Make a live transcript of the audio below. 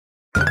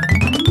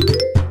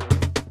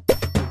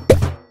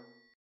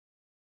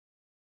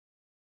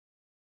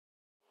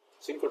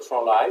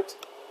synchrotron light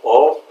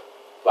or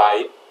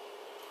by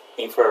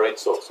infrared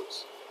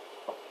sources.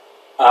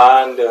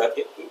 And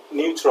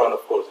neutron,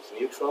 of course, is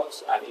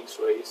neutrons, and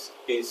X-rays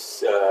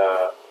is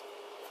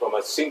from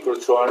a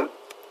synchrotron.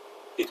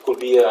 It could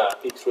be an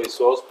X-ray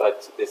source,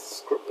 but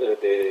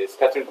the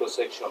scattering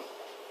cross-section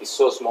is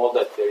so small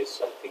that there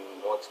is, I think,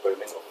 no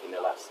experiment of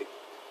inelastic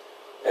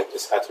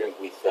scattering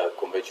with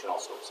conventional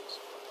sources.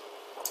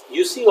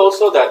 You see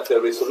also that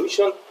the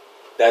resolution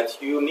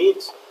that you need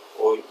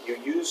or you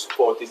use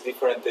for these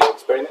different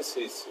experiments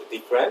is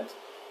different.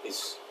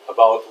 It's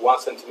about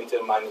 1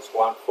 centimeter minus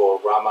 1 for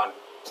Raman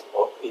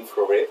or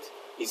infrared.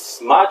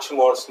 It's much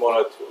more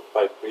smaller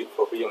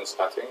for brilliant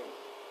scattering,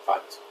 in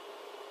fact,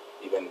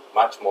 even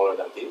much smaller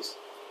than this.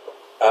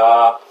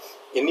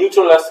 In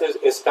neutral elastic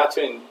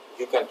scattering,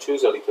 you can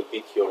choose a little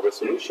bit your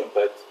resolution,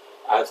 but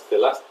as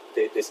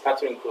the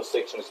scattering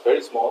cross-section is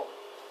very small,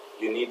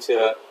 you need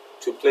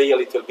to play a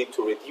little bit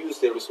to reduce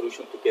the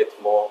resolution to get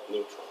more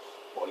neutrons,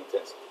 more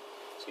intensity.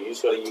 So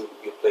usually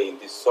you play in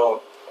this zone.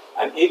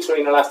 And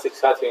X-ray inelastic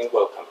scattering,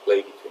 well, can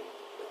play between,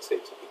 let's say,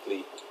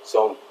 typically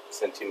some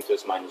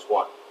centimeters minus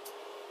 1,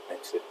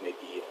 except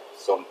maybe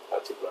some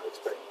particular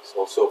experiments.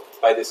 Also,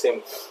 by the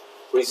same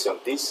reason,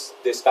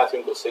 the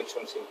scattering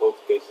cross-sections in both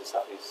cases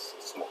is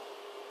small.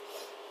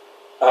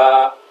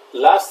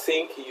 Last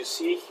thing you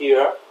see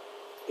here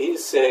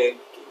is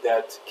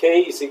that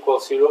K is equal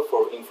 0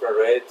 for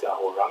infrared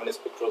or Raman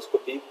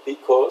spectroscopy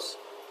because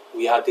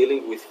we are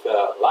dealing with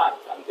light,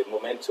 and the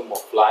momentum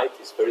of light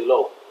is very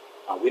low,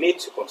 and we need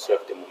to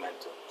conserve the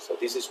momentum. So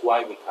this is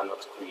why we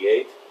cannot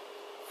create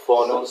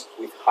phonons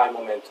with high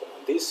momentum.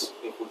 And this,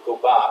 if we go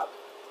back,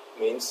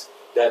 means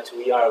that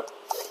we are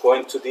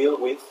going to deal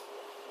with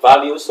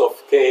values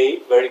of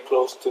K very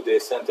close to the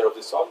center of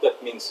the sun.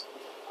 That means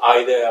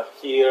either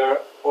here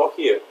or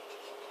here.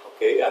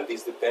 Okay, and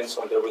this depends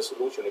on the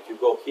resolution. If you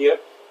go here,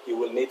 you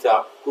will need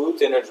a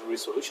good energy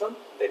resolution,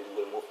 then you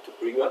will move to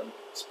brilliant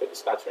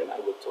scattering. I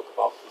will talk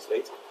about this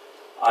later.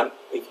 And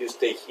if you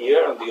stay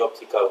here on the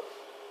optical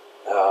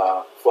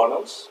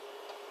phonons,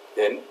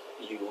 then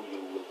you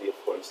will deal,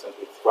 for instance,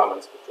 with Raman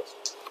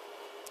spectroscopy.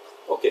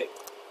 Okay.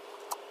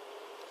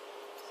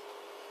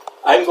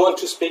 I'm going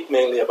to speak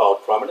mainly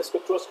about Raman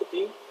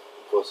spectroscopy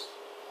because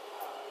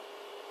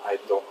I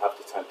don't have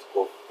the time to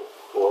go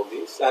for all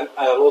this, and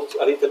I'll also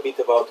a little bit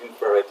about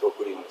infrared or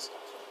brilliant scattering.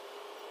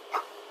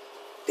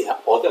 There are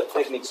other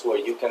techniques where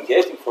you can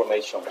get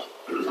information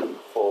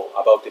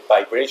about the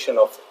vibration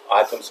of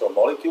atoms or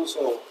molecules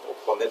or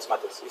condensed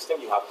matter system.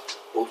 You have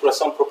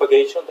ultrasound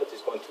propagation that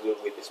is going to deal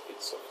with the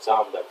speeds of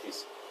sound that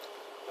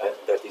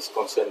is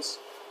concerns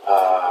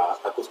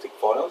acoustic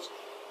phonons.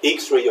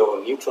 X-ray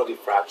or neutron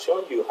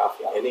diffraction. You have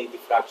any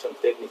diffraction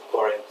technique,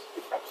 current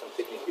diffraction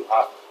technique. You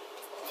have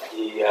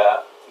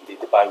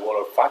the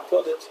bipolar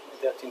factor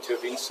that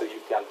intervenes, so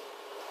you can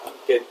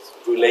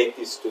relate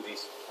this to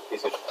this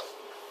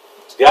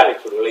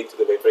directly relate to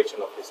the vibration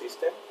of the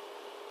system.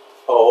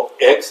 Or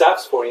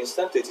X-APS, for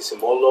instance, it is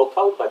more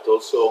local, but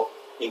also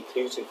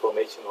includes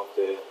information of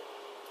the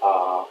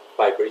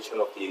vibration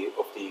of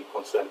the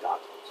concerned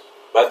atoms.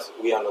 But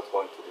we are not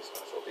going to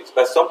discuss all this.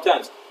 But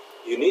sometimes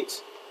you need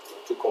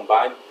to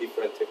combine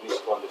different techniques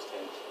to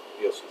understand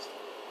your system.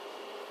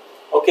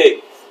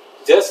 Okay,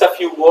 just a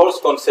few words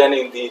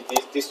concerning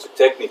these two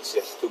techniques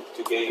to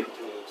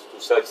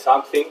say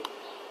something.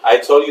 I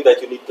told you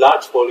that you need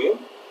large volume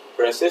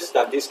presses,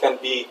 and this can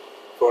be,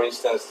 for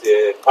instance,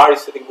 the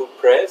Paris-Sitting Bull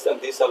press, and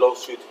this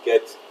allows you to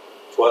get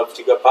 12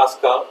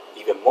 gigapascal,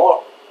 even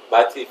more.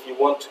 But if you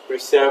want to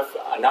preserve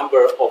a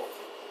number of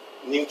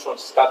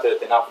neutrons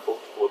scattered enough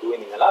for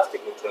doing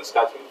inelastic neutron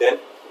scattering, then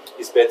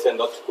it's better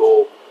not to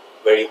go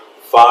very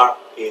far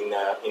in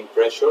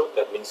pressure.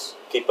 That means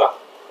keep a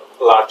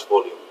large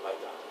volume like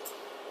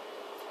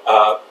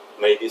that.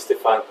 Maybe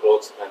Stefan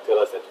Klotz can tell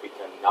us that we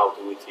can now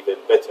do it even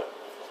better.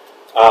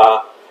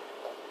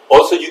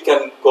 Also, you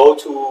can go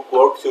to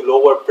work to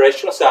lower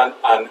pressures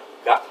and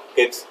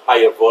get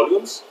higher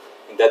volumes.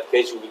 In that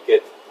case, you will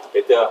get a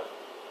better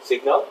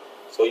signal.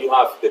 So you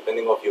have,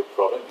 depending on your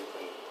problem, you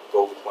can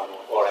go with one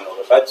or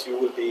another. But you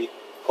will be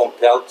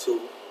compelled to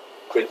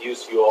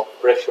reduce your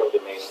pressure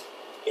domain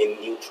in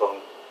neutron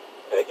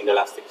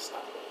inelastic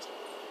standards.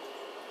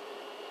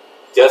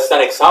 Just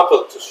an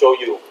example to show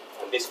you,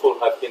 and this could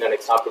have been an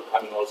example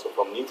coming also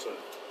from neutron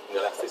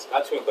inelastic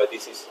scattering, but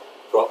this is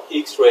from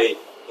X-ray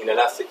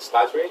inelastic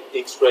scattering.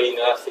 X-ray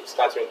inelastic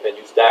scattering can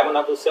use diamond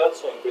cells,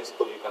 so in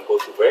principle you can go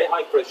to very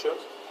high pressures.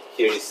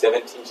 Here is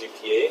 17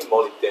 GPa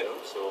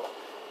molybdenum, so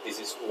this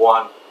is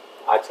 1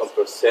 atom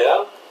per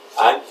cell,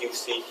 and you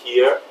see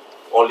here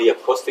only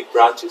acoustic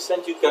branches,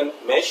 and you can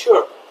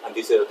measure, and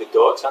these are the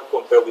dots, and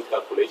compare with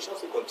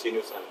calculations, the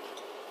continuous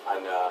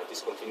and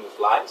discontinuous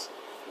lines,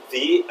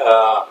 the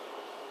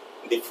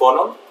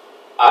phonon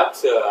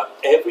at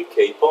every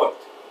K point.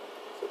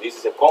 So this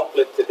is a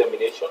complete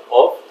determination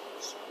of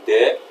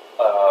the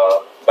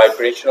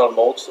vibrational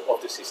modes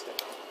of the system.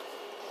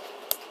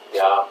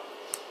 There are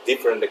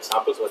different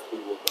examples that we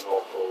will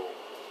know.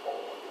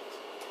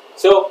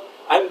 So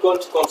I'm going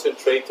to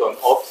concentrate on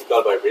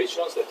optical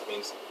vibrations, that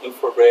means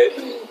infrared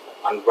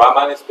and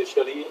Raman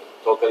especially,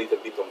 talk a little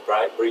bit on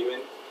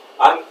breathing.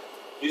 And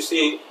you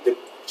see the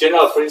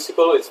general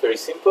principle is very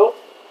simple.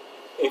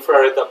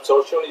 Infrared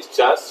absorption is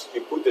just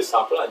you put the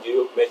sample and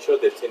you measure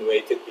the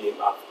attenuated beam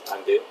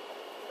and the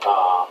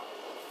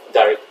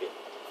direct beam.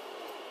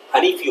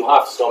 And if you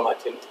have some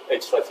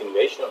extra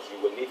attenuations, you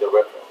will need a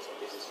reference. And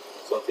this is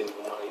something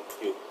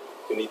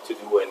you need to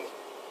do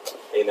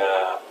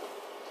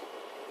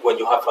when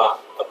you have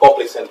a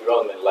complex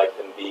environment, like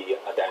can be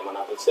a diamond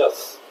apple cell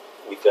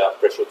with a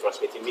pressure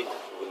transmitting medium.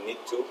 You will need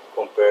to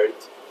compare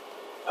it.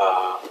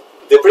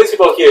 The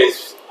principle here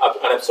is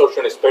an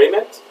absorption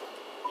experiment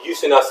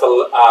using as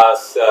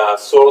a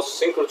source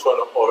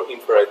synchrotron or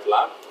infrared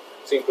lamp.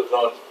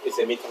 Synchrotron is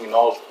emitting in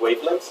all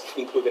wavelengths,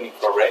 including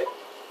infrared.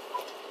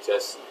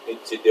 Just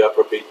need to the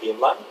appropriate beam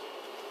line.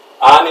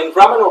 And in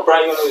Raman or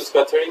Brownian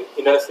scattering,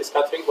 in elastic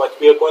scattering, what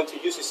we are going to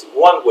use is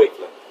one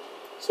wavelength.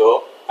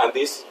 So, and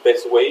this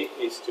best way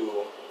is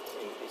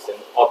an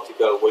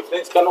optical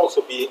wavelength. It can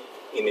also be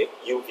in a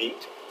UV.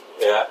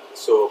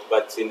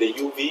 But in the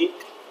UV,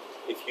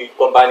 if you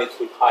combine it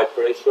with high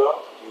pressure,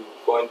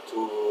 you're going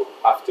to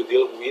have to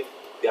deal with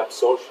the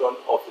absorption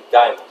of the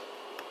diamond.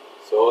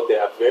 So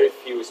there are very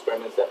few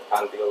experiments that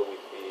can deal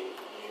with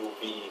the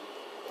UV.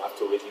 You have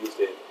to reduce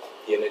the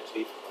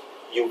energy,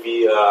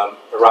 UV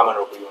Raman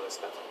or Brownian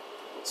scattering.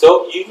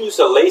 So you use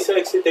a laser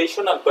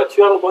excitation, and what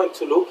you are going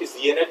to look is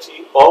the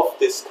energy of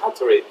the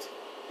scatter rate,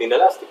 the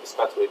inelastic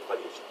scatter rate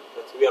radiation.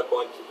 But we are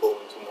going to go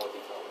into more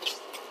details.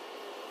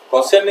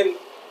 Concerning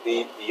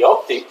the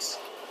optics,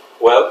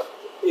 well,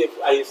 if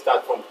I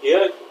start from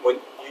here, when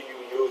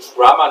you use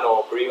Raman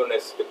or Brownian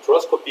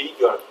spectroscopy,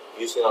 you are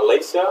using a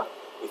laser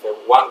with a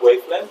one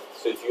wavelength.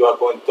 So if you are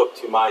going to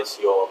optimize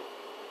your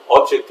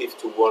objective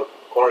to work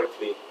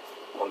correctly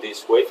on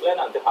this wavelength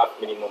and they have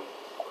minimum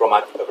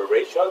chromatic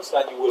aberrations,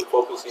 and you will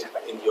focus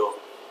in your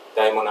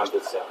diamond ample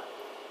cell.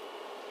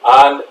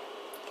 And,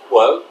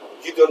 well,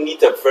 you don't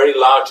need a very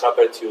large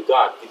aperture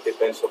dark. It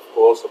depends, of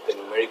course, of the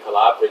numerical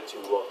aperture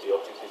of the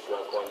objectives you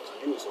are going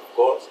to use, of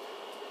course.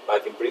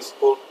 But in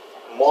principle,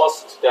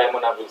 most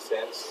diamond ample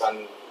cells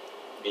can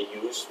be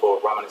used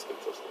for Raman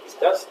spectroscopy.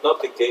 That's not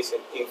the case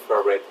in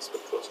infrared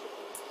spectroscopy,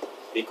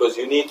 because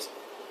you need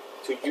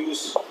to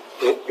use,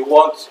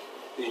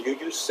 you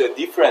use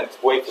different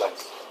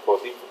wavelengths for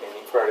the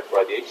infrared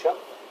radiation.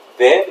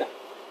 Then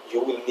you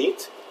will need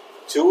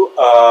to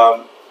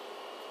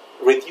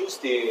reduce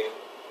the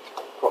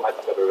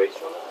chromatic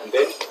aberration, and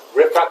then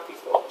refractive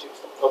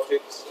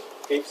objects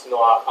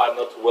are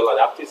not well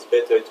adapted. It's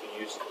better to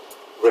use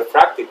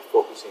refractive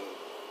focusing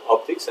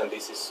optics, and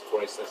this is,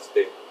 for instance,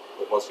 the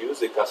most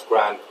used, the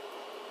Cassegrain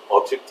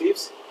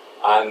objectives.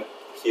 And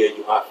here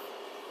you have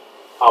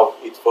how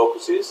it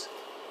focuses,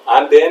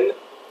 and then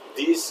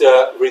this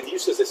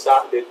reduces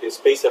the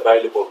space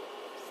available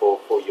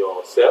for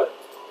your cell,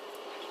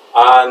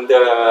 and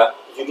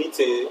you need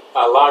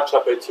a large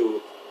aperture,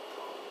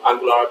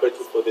 angular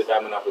aperture for the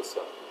diamond apple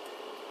cell.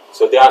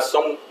 So there are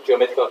some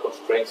geometrical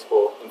constraints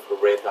for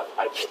infrared at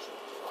high pressure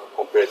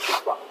compared to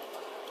Raman.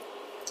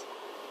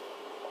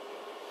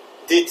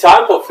 The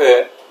type of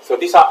so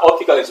these are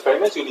optical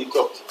experiments. You need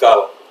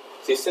optical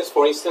systems.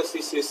 For instance,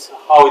 this is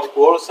how it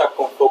works: a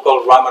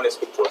confocal Raman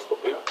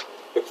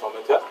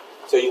spectrometer.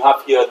 So you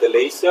have here the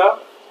laser.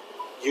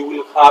 You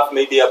will have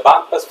maybe a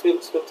bandpass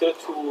filter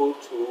to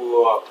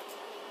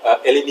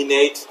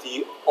eliminate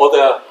the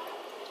other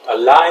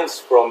lines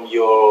from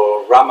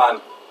your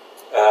Raman,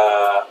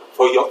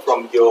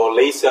 from your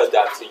laser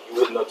that you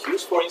will not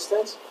use, for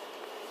instance.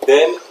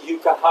 Then you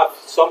can have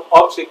some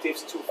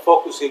objectives to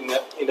focus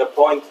in a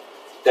point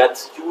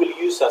that you will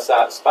use as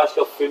a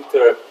spatial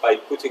filter by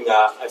putting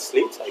a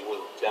slit. I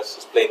will just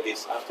explain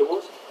this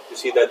afterwards. You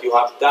see that you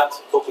have that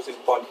focusing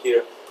point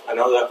here,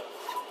 another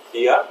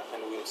here,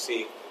 and we'll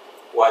see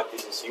why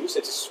this is used.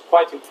 It is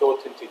quite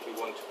important if you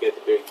want to get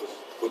a very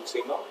good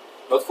signal.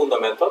 Not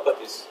fundamental, but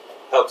this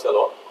helps a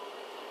lot.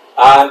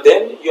 And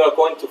then you are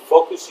going to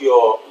focus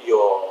your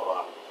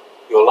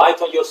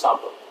light on your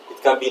sample.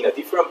 It can be in a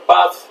different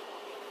path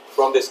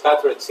from the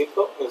scattered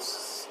signal,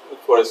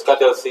 for a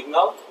scattered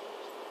signal,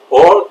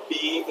 or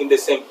be in the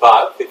same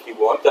path if you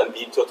want and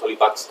be totally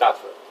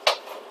backscattered.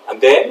 And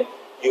then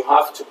you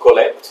have to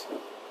collect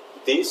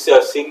this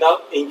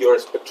signal in your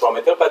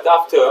spectrometer. But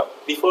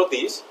before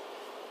this,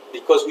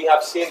 because we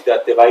have seen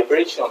that the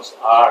vibrations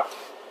are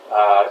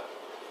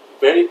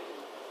very,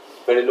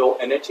 very low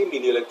energy,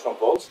 milli-electron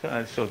volts.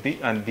 The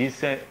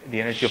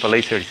energy of a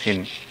laser is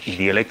in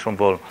the electron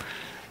volt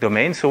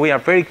domain. So we are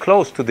very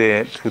close to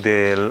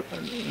the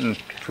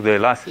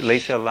last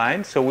laser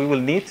line. So we will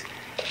need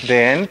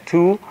then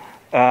to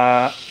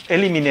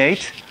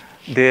eliminate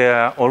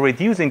or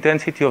reduce the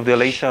intensity of the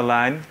laser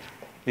line,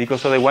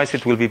 because otherwise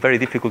it will be very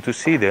difficult to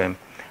see the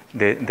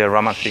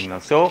Raman signal.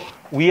 So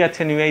we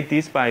attenuate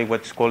this by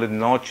what's called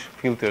notch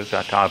filters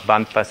that are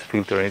bandpass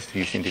filters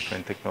using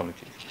different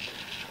technologies.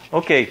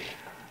 Okay,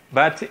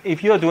 but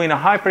if you are doing a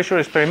high pressure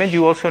experiment,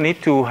 you also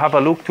need to have a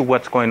look to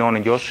what's going on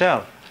in your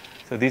cell.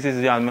 So this is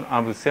the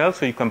diamond cell,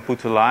 so you can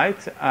put a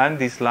light, and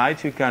this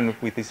light you can,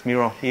 with this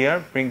mirror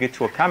here, bring it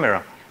to a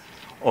camera.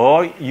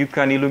 Or you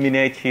can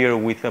illuminate here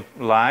with a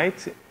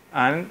light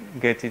and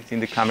get it in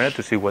the camera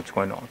to see what's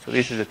going on. So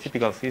this is a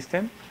typical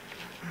system.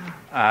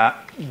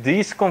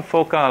 These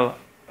confocal,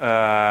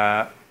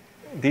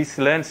 these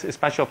lens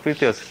spatial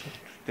filters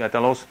that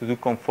allows to do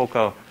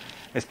confocal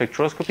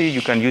spectroscopy,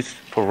 you can use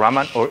for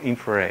Raman or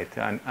infrared.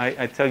 And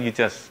I tell you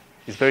just,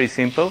 it's very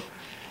simple.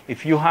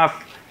 If you have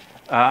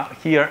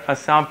here a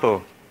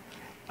sample,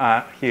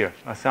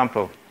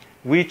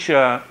 which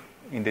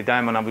in the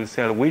diamond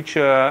cell, which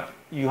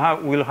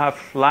will have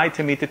light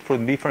emitted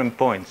from different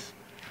points.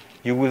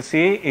 You will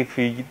see if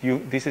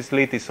this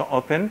slit is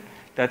open,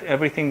 that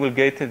everything will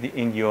get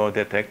in your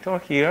detector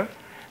here.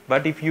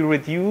 But if you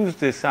reduce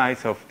the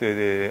size of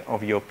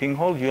your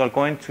pinhole, you are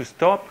going to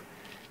stop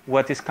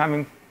what is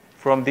coming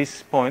from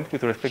this point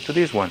with respect to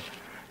this one.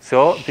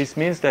 So this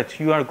means that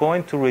you are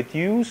going to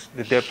reduce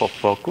the depth of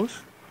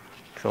focus.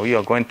 So you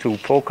are going to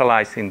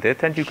focalize in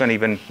depth, and you can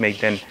even make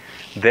then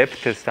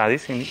depth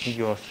studies in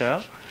your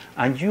cell.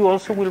 And you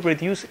also will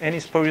reduce any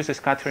spurious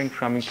scattering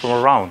coming from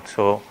around.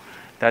 So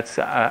that's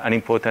an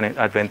important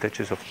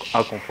advantage of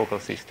our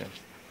confocal systems.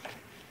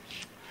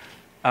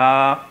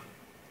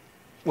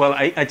 Well,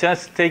 I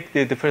just take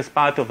the first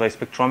part of the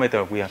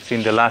spectrometer. We have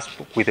seen the last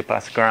with the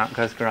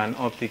gas-grand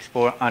optics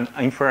for an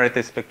infrared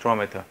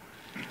spectrometer.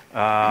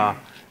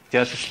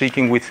 Just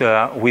speaking with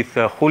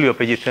Julio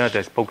Pellicer,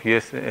 that spoke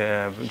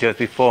just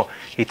before,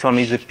 he told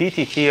me it's a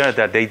pity here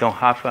that they don't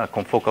have a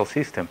confocal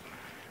system.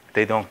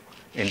 They don't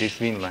in this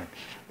beamline.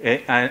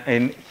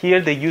 And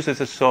here they use as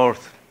a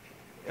source,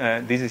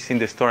 this is in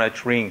the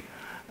storage ring,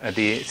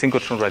 the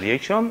synchrotron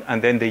radiation,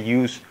 and then they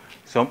use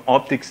some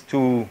optics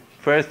to,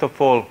 first of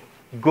all,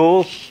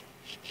 go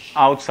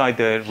outside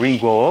the ring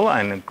wall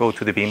and go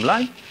to the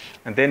beamline.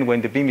 And then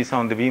when the beam is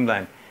on the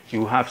beamline,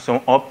 you have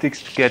some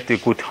optics to get the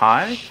good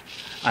height.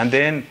 And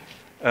then,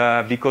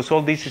 because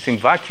all this is in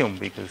vacuum,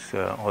 because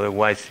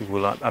otherwise you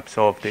will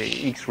absorb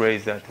the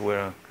X-rays that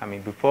were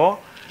coming before,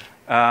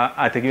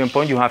 at a given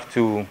point you have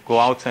to go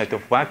outside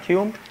of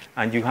vacuum,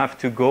 and you have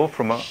to go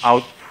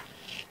out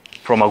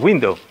from a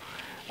window.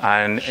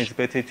 And it's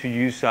better to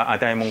use a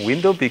diamond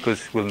window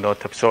because it will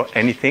not absorb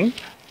anything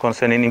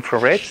concerning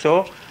infrared.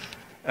 So,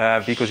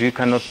 because you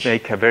cannot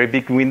make a very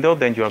big window,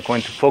 then you are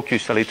going to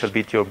focus a little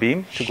bit your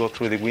beam to go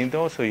through the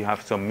window. So you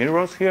have some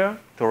mirrors here,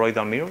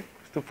 toroidal mirrors,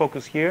 to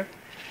focus here.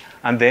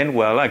 And then,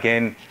 well,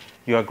 again,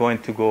 you are going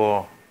to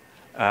go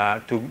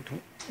to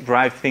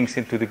drive things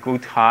into the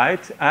good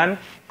height and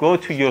go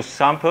to your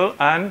sample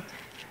and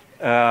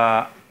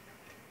the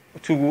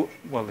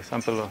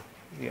sample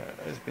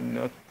has been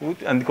not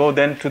put, and go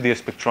then to the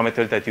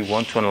spectrometer that you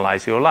want to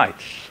analyze your light.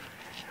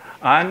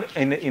 And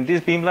in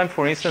this beamline,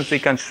 for instance, they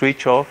can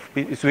switch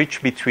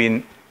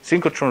between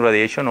synchrotron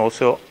radiation,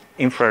 also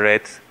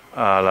infrared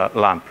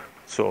lamp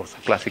source,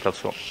 classical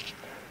source.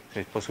 So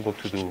it's possible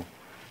to do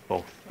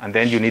both. And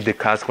then you need the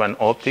gas-grand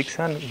optics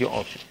and your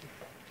optics.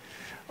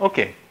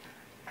 Okay.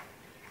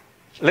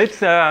 Let's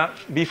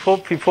before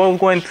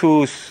going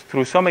through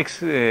some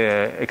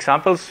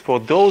examples for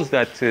those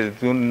that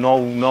do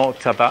not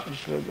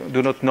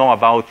know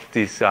about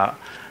this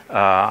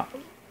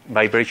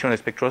vibrational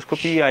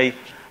spectroscopy.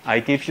 I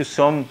give you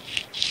some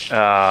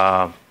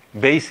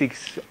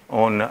basics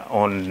on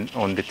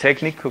the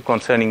technique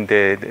concerning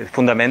the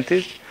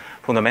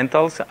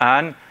fundamentals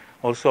and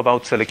also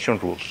about selection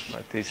rules.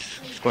 But this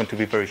is going to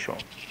be very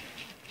short.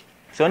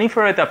 So in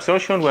infrared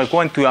absorption, we're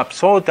going to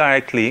absorb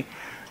directly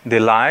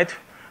the light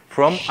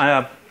from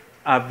a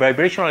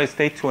vibrational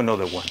state to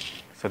another one.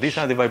 So these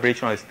are the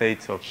vibrational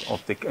states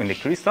in the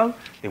crystal,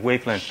 the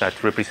wavelengths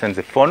that represent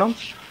the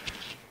phonons.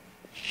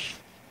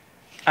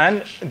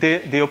 And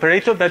the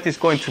operator that is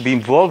going to be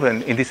involved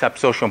in this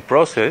absorption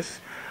process,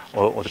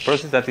 or the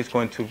process that is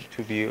going to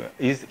be,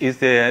 is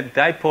the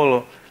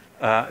dipole,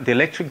 the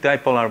electric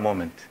dipolar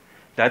moment.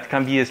 That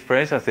can be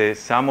expressed as the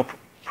sum of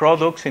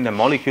products in a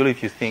molecule,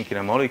 if you think in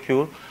a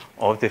molecule,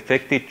 of the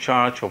effective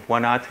charge of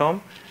one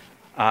atom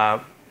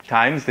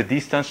times the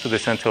distance to the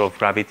center of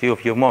gravity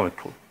of your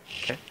molecule.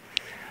 Okay?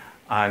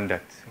 And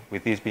that,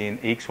 with this being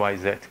x, y,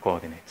 z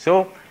coordinate.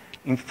 So,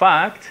 in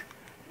fact,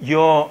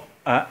 your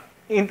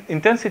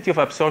intensity of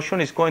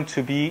absorption is going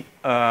to be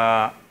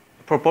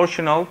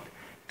proportional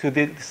to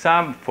the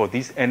sum for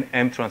this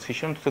NM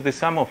transition, to the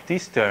sum of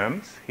these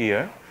terms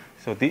here.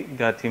 So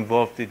that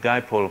involve the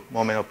dipole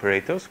moment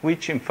operators,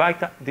 which in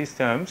fact these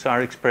terms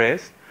are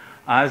expressed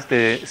as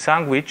the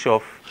sandwich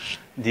of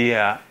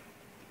the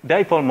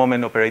dipole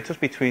moment operators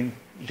between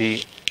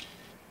the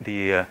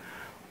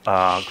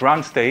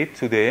ground state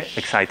to the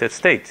excited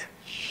state.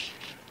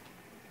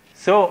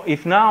 So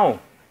if now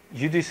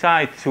you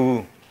decide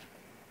to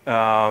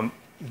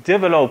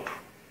develop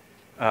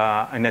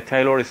in a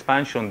Taylor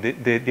expansion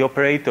the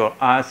operator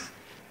as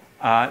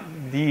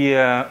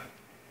the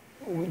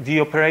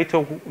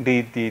operator,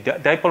 the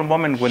dipole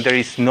moment when there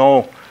is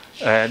no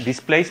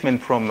displacement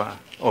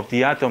of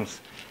the atoms,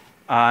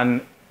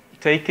 and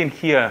taking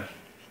here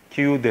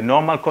Q, the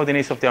normal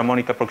coordinates of the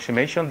harmonic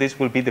approximation. This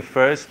will be the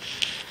first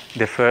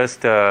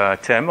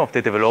term of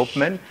the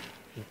development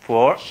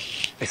for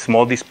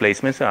small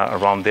displacements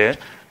around the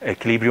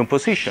equilibrium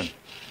position.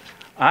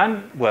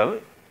 And, well,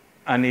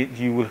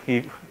 you will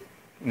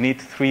need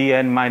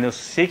 3n minus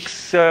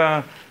 6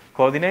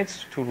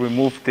 coordinates to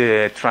remove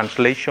the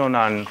translation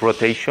and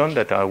rotation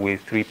that are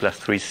with 3 plus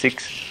 3,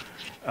 6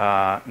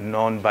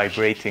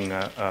 non-vibrating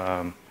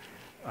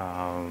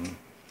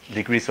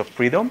degrees of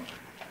freedom.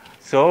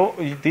 So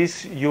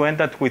you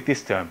end up with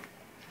this term.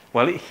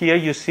 Well, here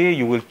you see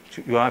you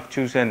have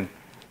chosen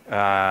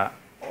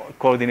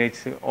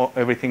coordinates,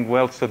 everything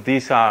well. So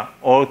these are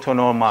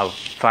orthonormal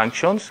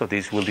functions. So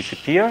this will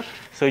disappear.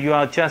 So you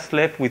are just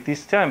left with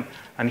this term.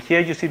 And here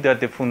you see that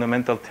the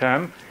fundamental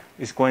term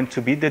is going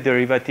to be the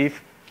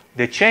derivative,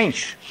 the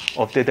change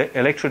of the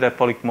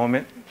electrodipolic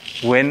moment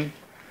when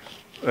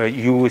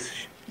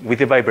with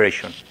the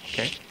vibration.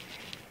 Okay.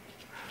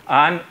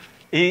 And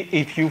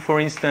if you, for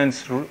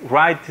instance,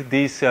 write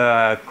this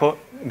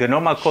the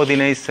normal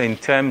coordinates in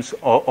terms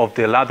of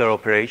the ladder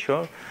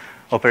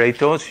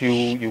operators,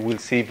 you will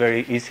see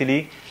very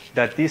easily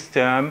that this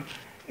term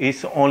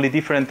is only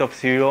different of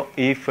 0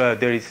 if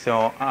there is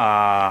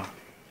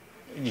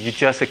you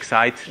just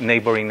excite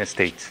neighboring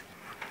states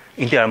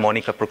in the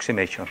harmonic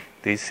approximation.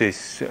 This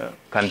is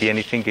can be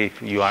anything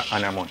if you are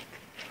anharmonic.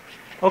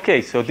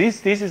 Okay, so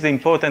this is the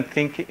important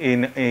thing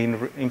in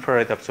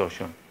infrared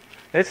absorption.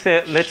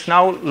 Let's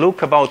now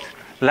look about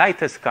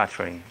light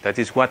scattering. That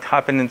is what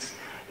happens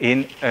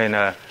in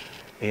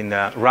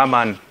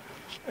Raman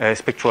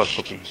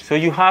spectroscopy. So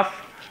you have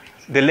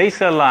the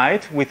laser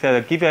light with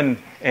a given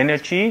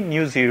energy,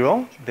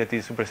 nu0, that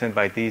is represented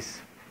by this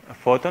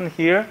photon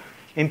here,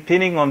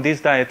 impinging on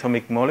this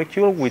diatomic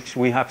molecule, which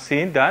we have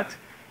seen that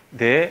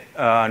the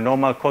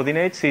normal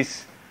coordinates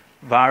is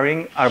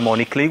varying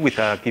harmonically with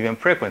a given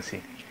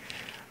frequency.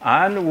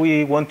 And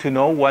we want to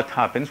know what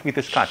happens with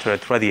the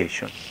scattered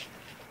radiation.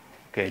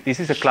 Okay, this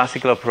is a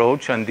classical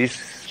approach, and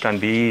this can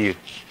be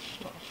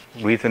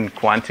written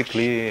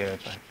quantically,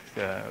 but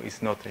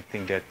it's not, I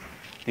think, that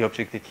the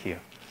objective here.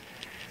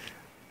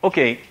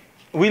 Okay,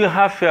 we'll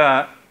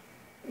have,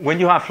 when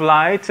you have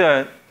light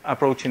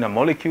approaching a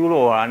molecule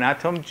or an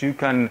atom, you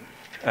can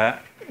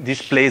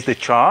displace the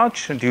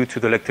charge due to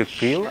the electric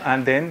field,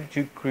 and then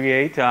you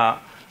create a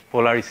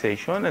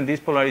polarization, and this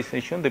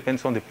polarization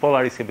depends on the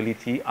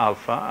polarizability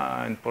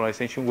alpha, and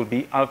polarization will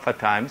be alpha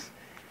times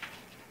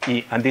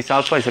E, and this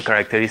alpha is a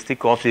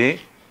characteristic of the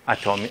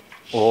atom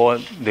or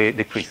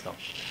the crystal.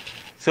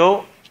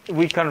 So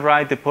we can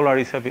write the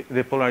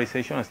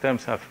polarization as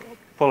terms of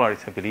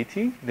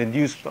polarizability, the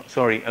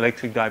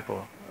electric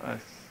dipole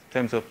as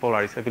terms of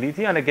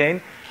polarizability, and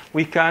again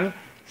we can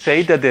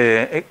say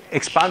that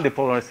expand the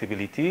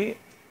polarizability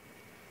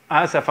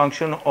as a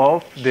function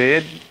of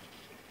the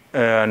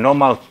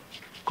normal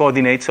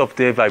coordinates of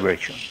the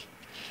vibration.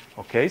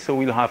 Okay, so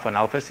we'll have an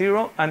alpha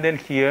 0, and then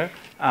here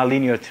a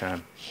linear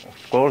term.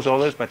 Of course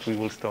others, but we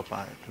will stop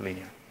at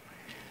linear.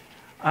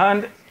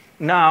 And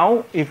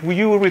now if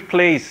you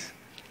replace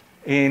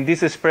in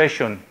this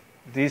expression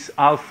this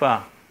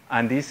alpha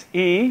and this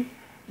E,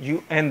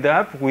 you end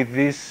up with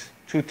these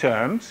two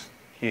terms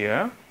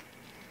here.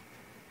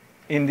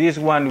 In this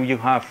one you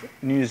have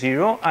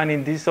nu0, and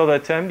in this other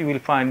term you will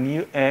find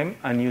nu-m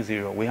and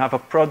nu0. We have a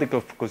product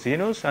of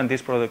cosinus, and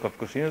this product of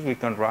cosinus we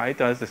can write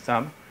as the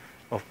sum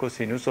of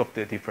cosinus of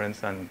the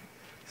difference and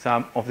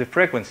sum of the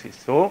frequencies.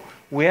 So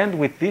we end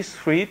with these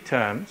three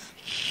terms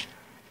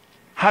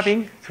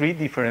having three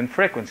different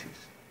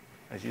frequencies,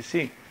 as you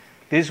see.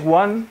 This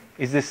one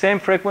is the same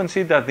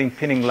frequency that the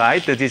impinging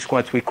light, that is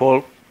what we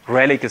call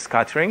relic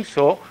scattering.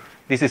 So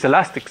this is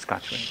elastic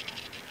scattering.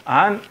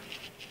 And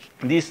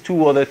these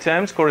two other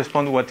terms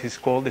correspond to what is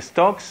called the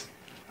Stokes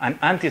and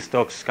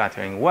anti-Stokes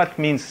scattering. What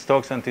means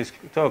Stokes and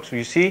anti-Stokes?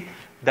 You see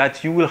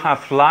that you will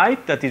have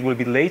light, that it will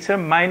be laser,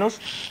 minus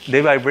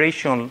the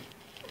vibration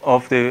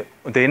of the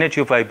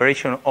energy of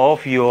vibration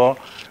of your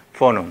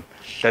phonon.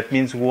 That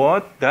means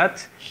what?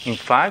 That, in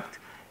fact,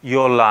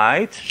 your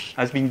light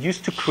has been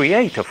used to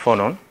create a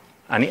phonon,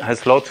 and it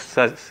has lots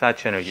of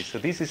such energy. So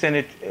this is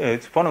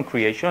phonon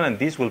creation, and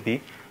this will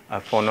be a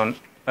phonon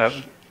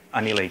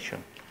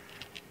annihilation.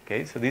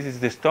 Okay, so this is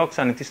the Stokes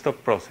and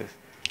anti-Stokes process.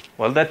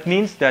 Well, that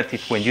means that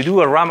if when you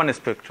do a Raman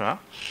spectra,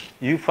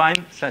 you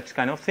find such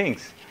kind of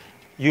things.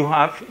 You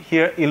have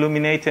here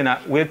illuminated,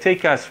 we'll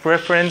take as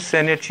reference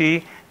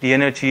energy the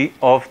energy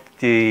of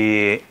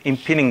the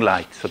impinging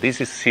light. So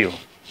this is 0,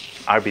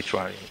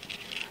 arbitrarily.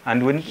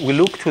 And when we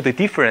look to the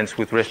difference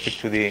with respect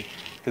to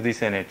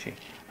this energy,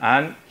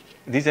 and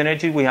this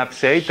energy we have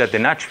said that the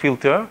Notch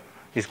filter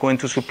is going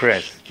to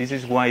suppress. This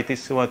is why it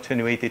is so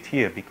attenuated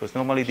here, because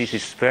normally this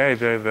is very,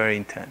 very, very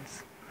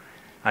intense.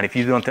 And if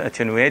you don't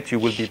attenuate,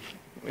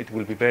 it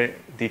will be very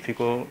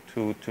difficult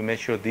to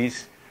measure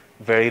these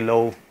very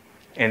low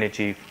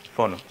energy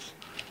phonons.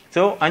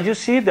 So, and you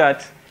see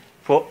that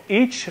for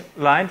each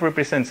line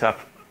represents a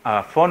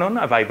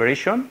phonon, a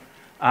vibration,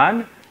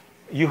 and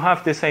you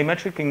have the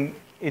symmetric in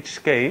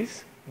each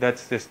case.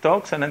 That's the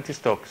Stokes and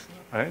anti-Stokes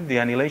right? The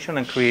annihilation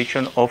and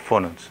creation of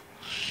phonons.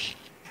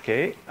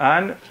 Okay,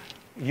 and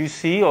you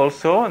see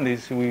also, and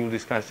this we will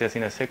discuss just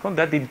in a second,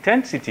 that the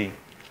intensity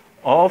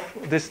of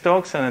the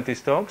stocks and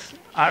anti-stocks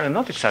are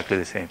not exactly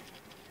the same.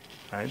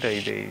 Right?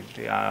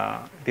 They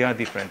are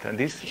different, and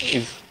this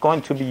is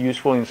going to be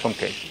useful in some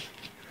cases.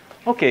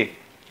 Okay.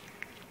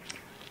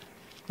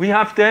 We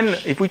have then,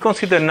 if we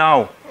consider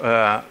now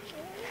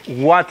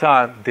what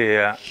are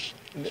that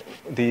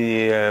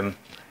the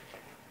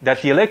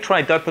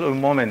electrolyte dipole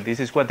moment, this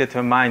is what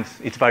determines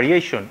its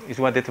variation, is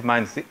what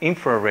determines the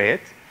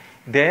infrared,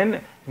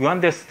 then you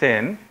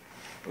understand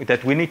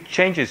that we need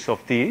changes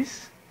of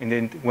this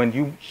when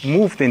you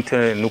move the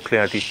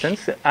internuclear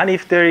distance, and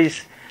if there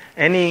is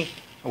any,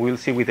 we'll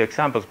see with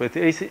examples, but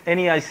there is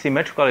any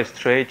asymmetrical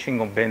stretching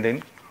or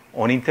bending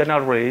on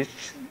internal rays,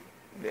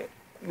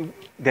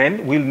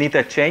 then we'll need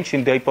a change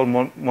in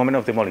dipole moment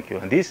of the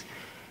molecule. And this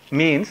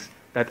means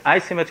that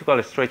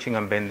asymmetrical stretching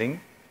and bending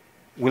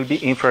will be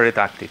infrared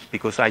active,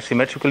 because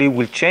asymmetrically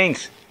will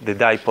change the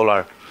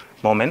dipolar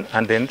moment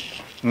and then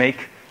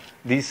make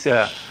this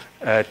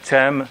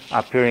term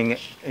appearing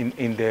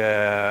in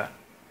the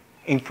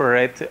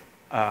infrared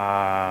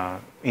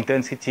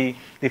intensity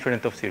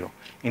different of 0.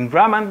 In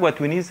Raman, what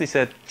we need is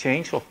a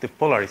change of the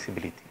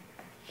polarizability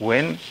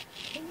when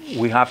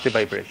we have the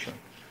vibration.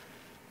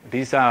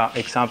 These are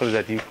examples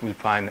that you will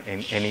find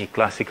in any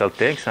classical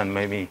text and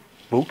maybe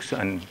books,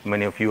 and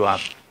many of you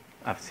have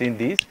seen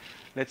this.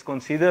 Let's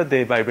consider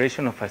the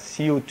vibration of a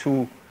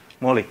CO2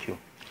 molecule.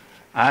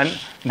 And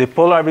the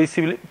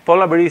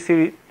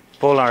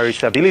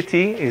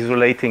polarizability is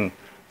relating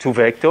to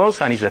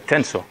vectors and is a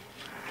tensor.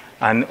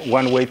 And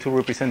one way to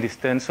represent this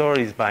tensor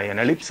is by an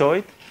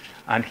ellipsoid.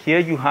 And here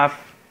you have,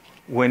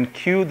 when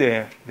Q,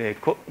 the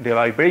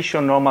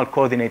vibration normal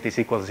coordinate is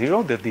equal to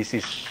 0, that this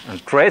is a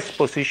rest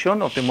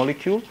position of the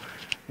molecule,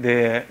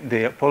 the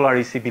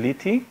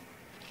polarizability,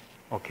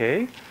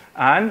 okay?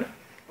 And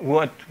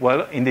well,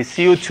 in the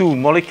CO2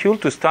 molecule,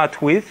 to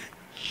start with,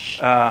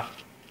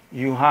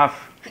 you have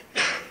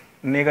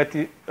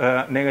negative,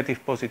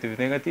 positive,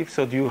 negative.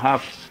 So you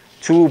have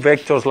two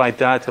vectors like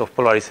that of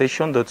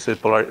polarization. That's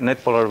the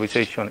net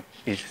polarization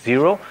is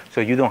 0.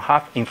 So you don't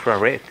have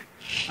infrared.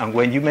 And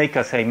when you make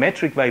a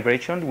symmetric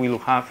vibration, we'll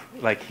have,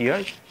 like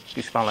here,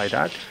 this one like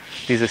that.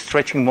 This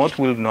stretching mode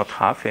will not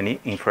have any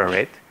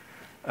infrared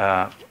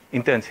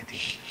intensity.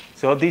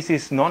 So this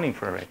is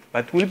non-infrared,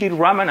 but will be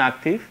Raman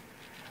active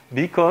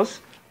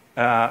because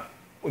the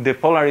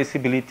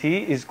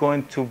polarizability is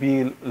going to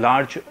be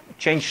large,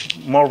 change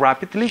more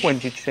rapidly when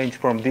you change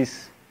from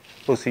this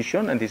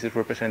position, and this is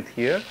represented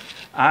here,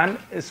 and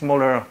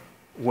smaller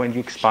when you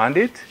expand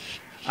it,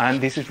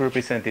 and this is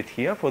represented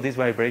here. For this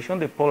vibration,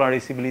 the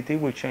polarizability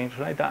will change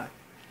like that.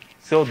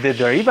 So the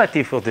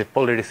derivative of the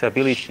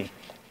polarizability,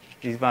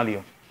 this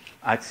value,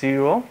 at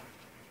 0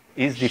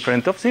 is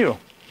different of 0.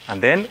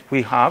 And then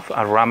we have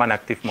a Raman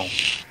active mode.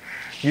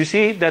 You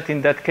see that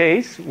in that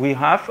case, we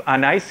have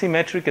an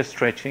asymmetric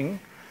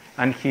stretching,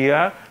 and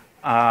here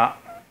a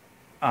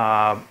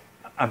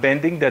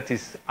bending that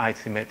is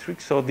asymmetric.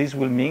 So this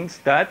will mean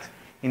that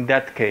in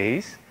that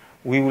case,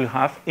 we will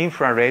have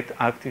infrared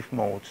active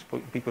modes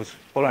because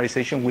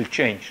polarization will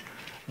change.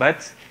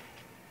 But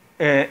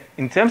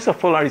in terms of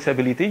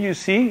polarizability, you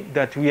see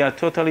that we are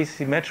totally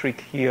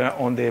symmetric here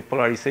on the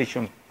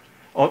polarization,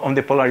 on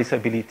the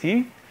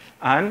polarizability,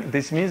 and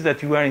this means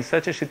that you are in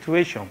such a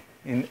situation.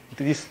 In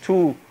these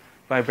two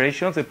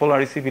vibrations, the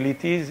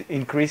polarizability is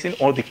increasing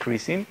or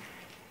decreasing.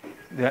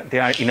 They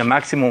are in a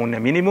maximum and a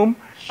minimum,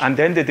 and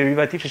then the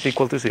derivative is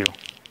equal to 0.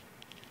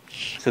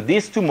 So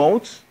these two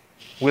modes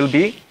will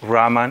be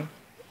Raman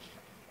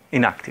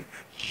inactive.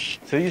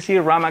 So you see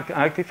Raman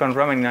active and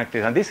Raman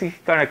inactive, and this is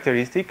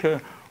characteristic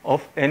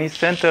of any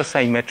center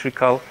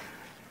symmetrical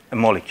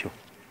molecule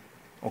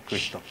or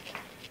crystal.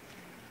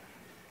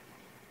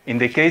 In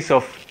the case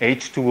of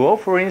H2O,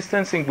 for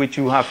instance, in which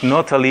you have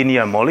not a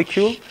linear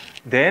molecule,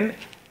 then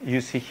you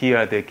see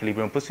here the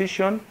equilibrium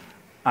position,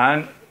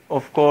 and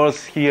of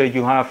course here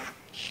you have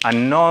a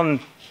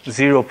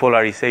non-zero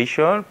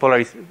polarization,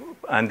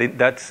 and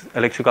that's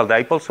electrical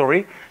dipole,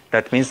 sorry.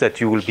 That means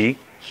that you will be,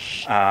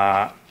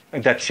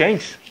 that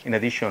change in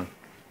addition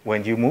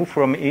when you move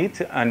from it,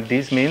 and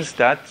this means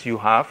that you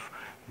have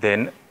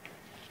then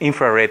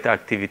infrared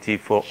activity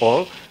for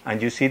all,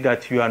 and you see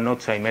that you are not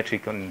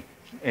symmetric on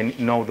any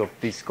node of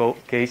these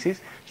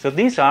cases. So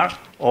these are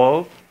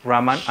all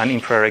Raman and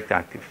infrared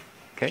active.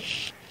 Okay,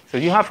 so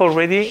you have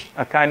already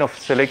a kind of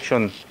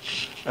selection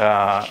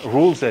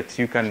rules that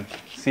you can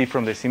see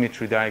from the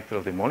symmetry director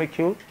of the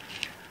molecule,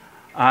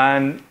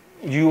 and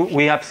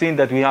we have seen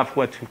that we have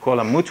what we call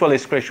a mutual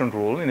excretion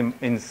rule.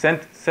 In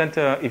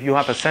center, if you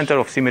have a center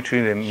of symmetry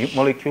in the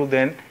molecule,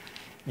 then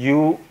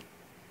you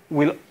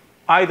will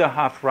either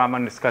have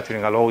Raman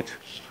scattering allowed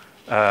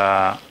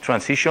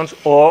transitions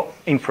or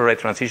infrared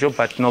transition,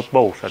 but not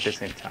both at the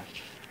same time.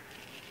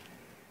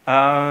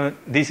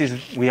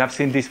 We have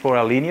seen this for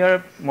a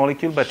linear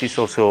molecule, but it's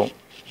also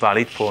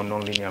valid for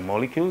nonlinear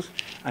molecules.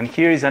 And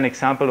here is an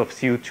example of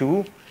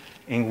CO2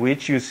 in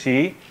which you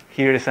see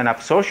here is an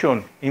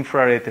absorption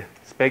infrared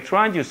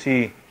spectra, and you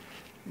see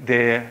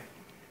the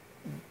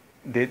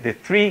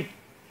three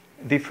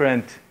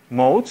different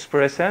modes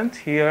present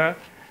here.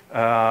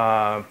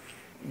 The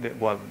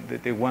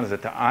ones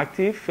that are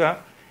active,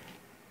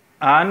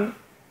 and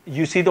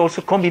you see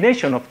also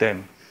combination of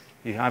them.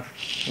 You have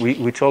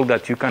we told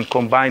that you can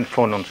combine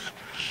phonons,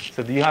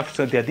 so you have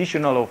the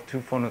additional of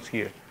two phonons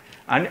here,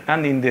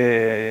 and in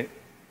the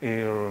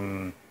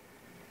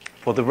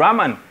for the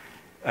Raman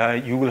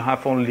you will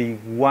have only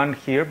one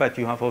here, but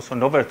you have also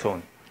an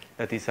overtone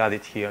that is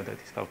added here that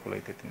is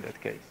calculated in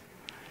that case.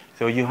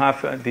 So you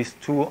have these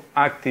two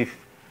active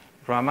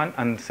Raman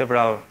and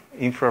several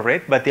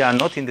infrared, but they are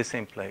not in the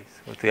same place.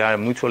 So they are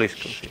mutually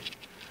exclusive.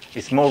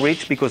 It's more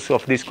rich because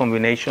of these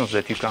combinations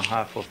that you can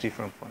have of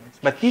different phonons.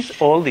 But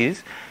all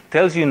this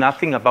tells you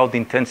nothing about the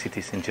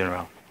intensities in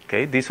general.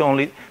 Okay, these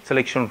only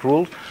selection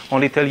rules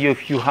only tell you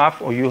if you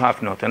have or you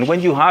have not. And when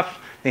you have,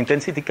 the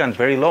intensity can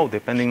vary low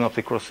depending on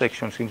the cross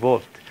sections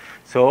involved.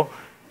 So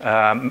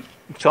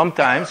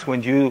sometimes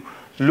when you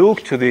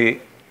look to the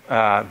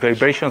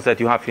vibrations that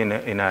you have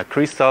in a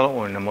crystal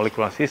or in a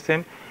molecular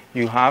system,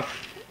 you have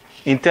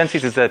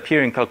intensities that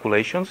appear in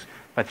calculations,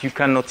 but you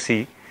cannot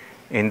see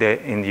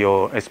in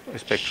your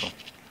spectrum.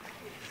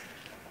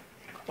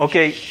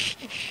 Okay,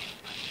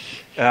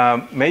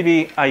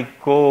 maybe I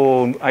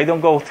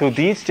don't go through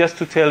these just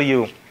to tell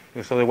you,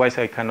 because otherwise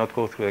I cannot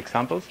go through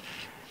examples,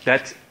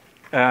 that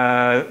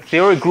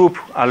theory group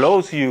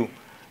allows you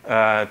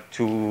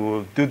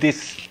to do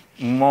this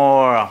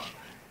more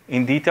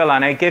in detail,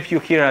 and I gave you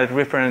here a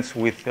reference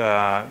with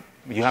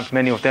you have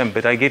many of them,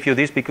 but I gave you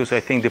this because I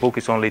think the book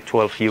is only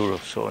 12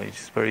 euros, so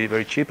it's very,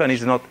 very cheap, and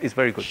it's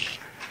very good.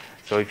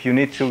 So if you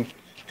need to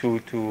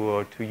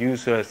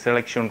use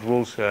selection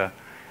rules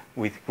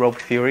with group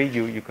theory,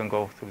 you can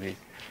go through this.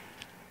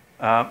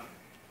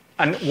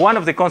 And one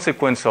of the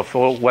consequences of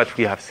all what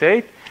we have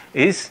said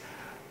is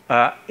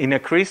in a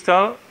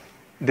crystal,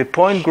 the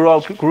point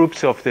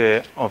groups of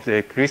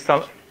the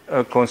crystal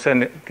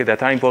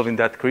that are involved in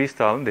that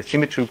crystal, the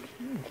symmetry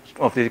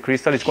of the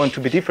crystal is going to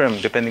be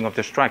different depending on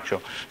the structure.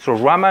 So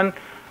Raman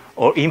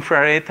or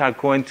infrared are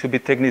going to be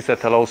techniques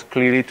that allows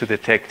clearly to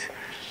detect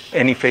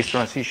any phase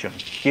transition.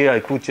 Here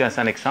I put just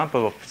an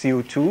example of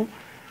CO2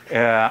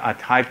 at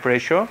high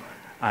pressure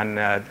and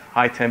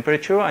high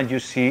temperature, and you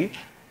see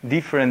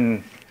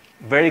different,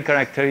 very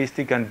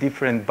characteristic and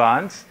different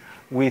bands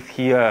with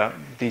here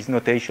this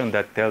notation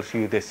that tells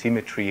you the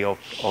symmetry of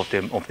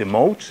the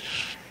modes.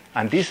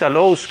 And this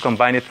allows,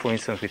 combined for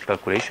instance with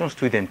calculations,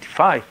 to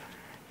identify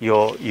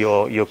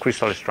your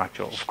crystal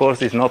structure. Of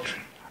course, it's not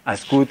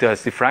as good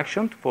as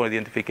diffraction for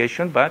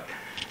identification, but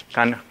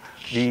can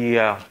be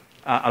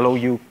allow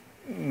you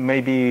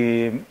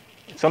maybe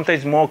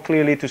sometimes more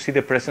clearly to see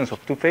the presence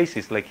of two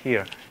phases, like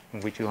here, in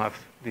which you have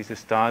this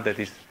star that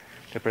is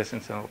the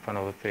presence of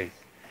another phase.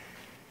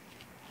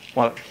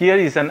 Well, here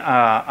is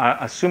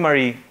a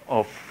summary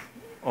of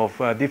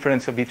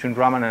difference between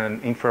Raman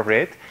and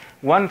infrared.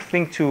 One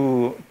thing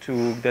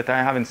that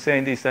I haven't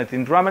said is that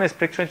in Raman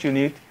spectrum you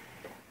need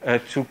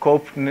to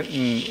cope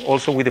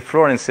also with the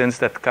fluorescence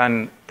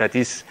that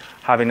is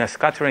having a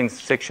scattering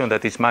section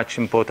that is much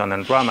important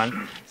than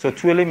Raman. So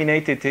to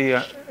eliminate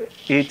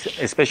it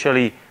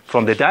especially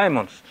from the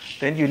diamonds,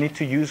 then you need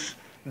to use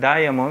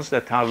diamonds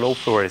that are low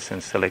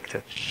fluorescence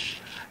selected.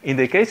 In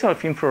the case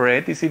of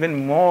infrared, it's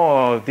even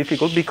more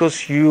difficult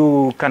because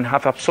you can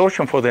have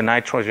absorption for the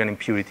nitrogen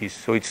impurities.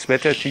 So it's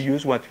better to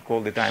use what we call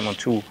the diamond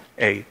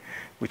 2A,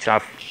 which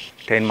have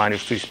 10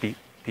 minus 3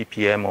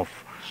 ppm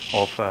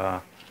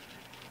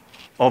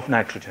of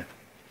nitrogen.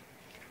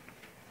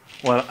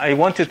 Well, I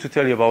wanted to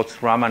tell you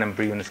about Raman and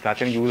Brion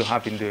scattering. You will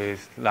have in the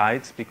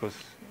slides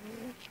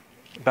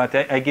but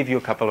I give you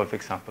a couple of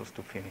examples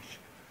to finish,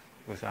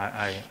 because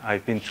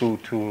I've been too.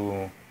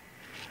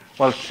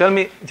 Well, tell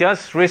me,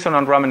 just reason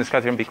on Raman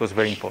scattering because it's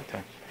very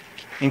important.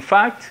 In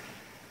fact,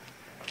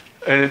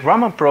 a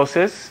Raman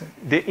process,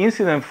 the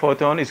incident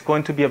photon is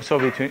going to be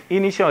absorbed between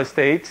initial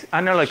states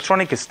and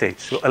electronic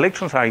states. So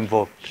electrons are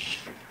involved.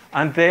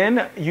 And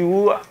then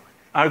you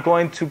are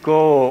going to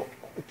go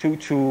to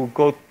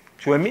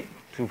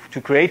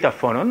create a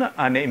phonon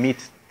and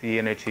emit the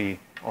energy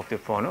of the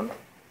phonon.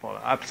 Well,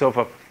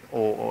 absorb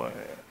or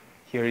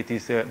here it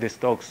is the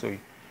stock, so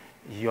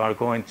you are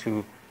going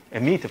to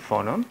emit a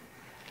phonon.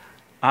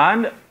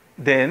 And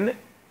then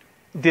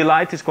the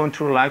light is going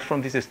to relax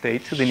from this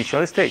state to the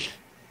initial state.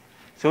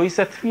 So it's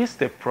a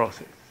three-step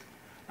process.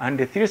 And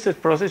the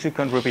three-step process, you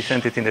can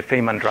represent it in the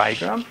Feynman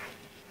diagram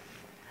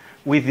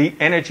with the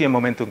energy and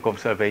momentum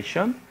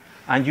conservation.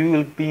 And you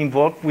will be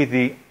involved with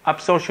the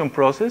absorption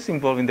process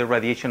involving the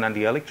radiation and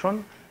the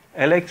electron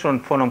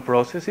phonon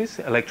processes,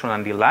 electron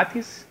and the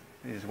lattice,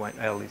 this is why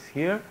L is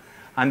here,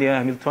 and the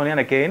Hamiltonian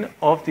again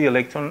of the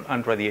electron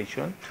and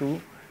radiation to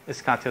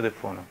scatter the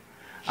phonon.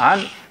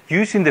 And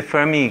using the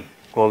Fermi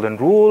golden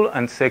rule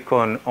and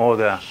second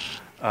order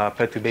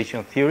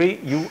perturbation theory,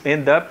 you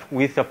end up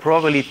with a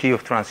probability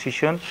of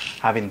transition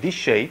having this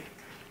shape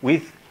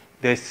with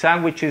the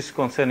sandwiches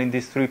concerning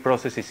these three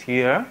processes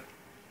here,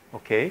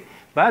 okay?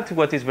 But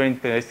what is very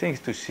interesting is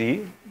to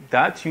see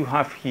that you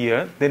have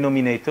here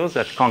denominators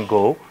that can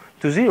go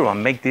to 0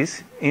 and make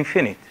this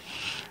infinite.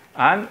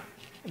 And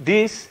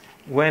this,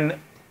 when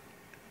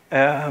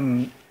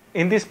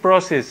in this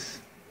process,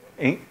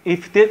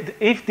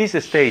 if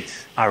these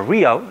states are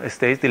real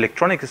states, the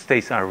electronic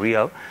states are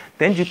real,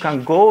 then you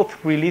can go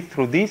really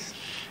through this,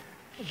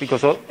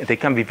 because they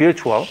can be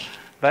virtual,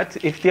 but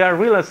if they are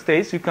real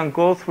states, you can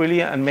go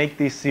through and make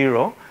this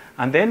 0,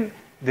 and then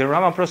the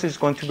Raman process is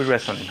going to be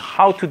resonant.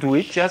 How to do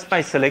it? Just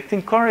by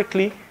selecting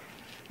correctly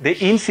the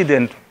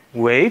incident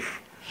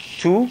wave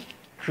to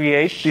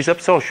create this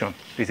absorption.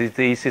 This is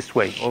the easiest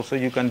way. Also,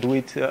 you can do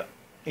it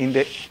in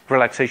the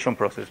relaxation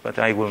process, but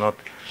I will not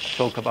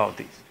talk about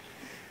this.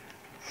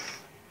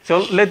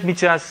 So let me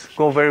just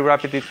go very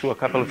rapidly through a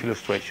couple of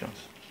illustrations.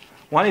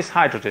 One is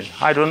hydrogen.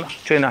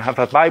 Hydrogen have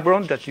a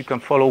vibron that you can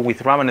follow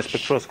with Raman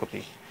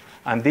spectroscopy.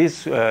 And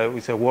this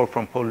is a work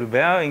from Paul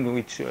Lubert, in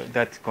which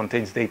that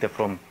contains data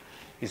from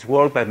his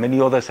work, but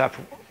many others have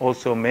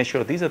also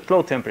measured this at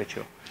low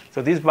temperature.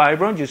 So this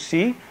vibron, you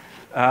see,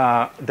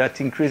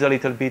 that increase a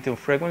little bit in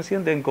frequency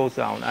and then goes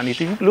down. And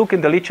if you look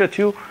in the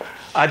literature,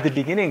 at the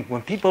beginning,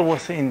 when people were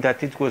saying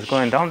that it was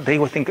going down, they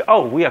were thinking,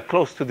 oh, we are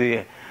close to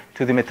the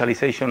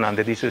metallization and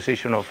the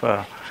dissociation of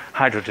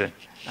hydrogen.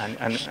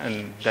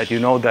 And that you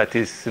know that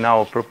is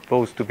now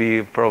proposed to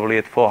be probably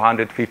at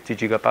 450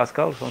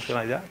 gigapascal, something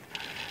like that.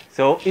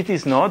 So it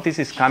is not. This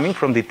is coming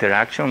from the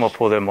interaction of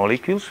other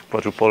molecules,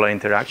 quadrupolar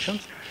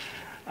interactions.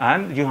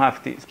 And you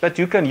have this. But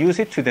you can use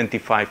it to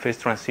identify phase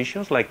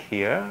transitions, like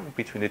here,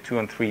 between the 2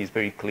 and 3 is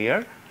very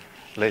clear.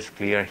 Less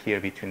clear here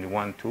between the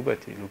 1 and 2, but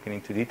looking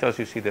into details,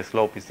 you see the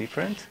slope is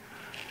different.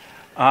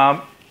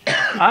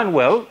 And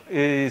well,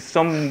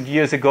 some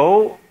years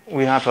ago,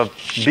 we have a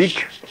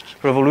big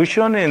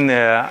revolution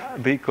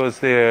because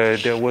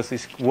there was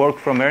this work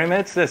from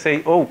Erimets that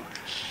say,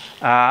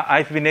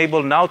 I've been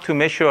able now to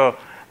measure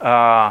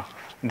the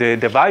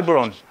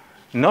vibron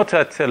not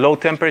at low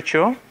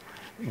temperature,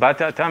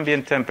 but at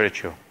ambient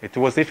temperature. It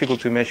was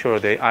difficult to measure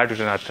the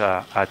hydrogen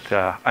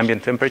at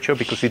ambient temperature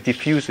because it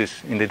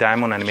diffuses in the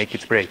diamond and makes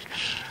it break.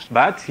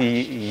 But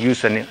he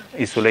used an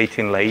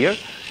isolating layer,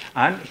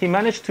 and he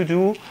managed to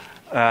do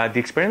the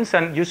experiments.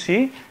 And you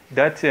see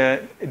that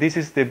this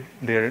is the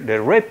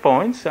red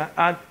points.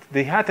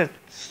 They had a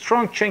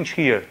strong change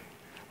here.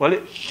 Well,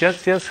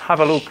 just have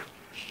a look.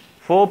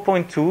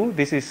 4.2,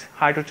 this is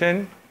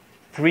hydrogen.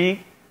 3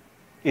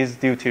 is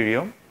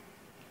deuterium.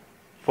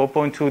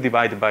 4.2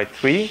 divided by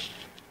 3,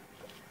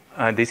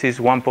 this is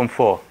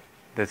 1.4.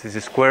 This is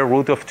the square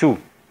root of 2.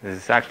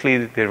 This is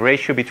actually the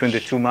ratio between the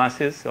two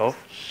masses of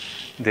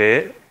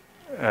the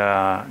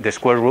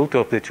square root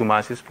of the two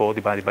masses, 4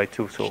 divided by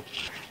 2. So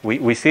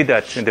we see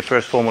that in the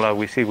first formula,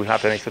 we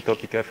have an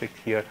isotopic effect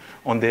here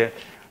on the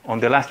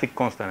elastic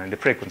constant and the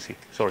frequency.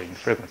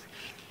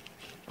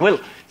 Well,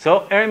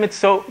 so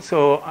Erimets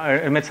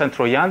and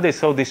Troyan, they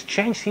saw this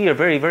change here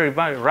very, very,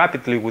 very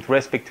rapidly with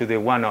respect to the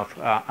one of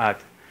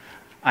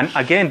and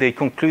again, they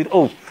conclude,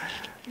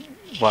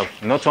 well,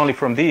 not only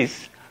from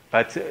this,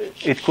 but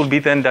it could be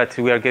then that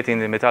we are getting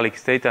the metallic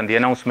state, and they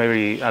announced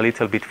maybe a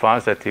little bit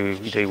fast that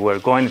they were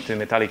going to the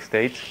metallic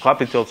state,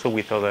 coupled also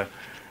with other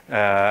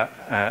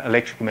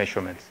electric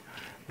measurements.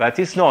 But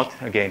it's not,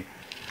 again.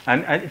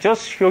 And I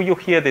just show you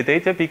here the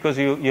data because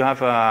you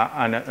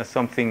have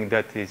something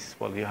that is,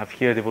 well, you have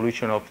here the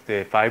evolution of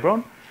the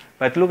fibron.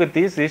 But look at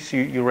this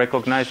you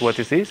recognize what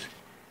is this?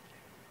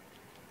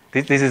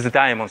 This is the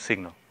diamond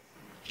signal.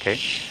 Okay,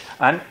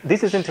 and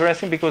this is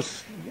interesting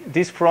because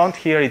this front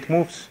here, it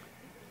moves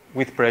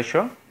with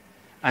pressure,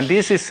 and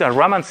this is a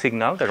Raman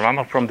signal, the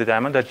Raman from the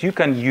diamond, that you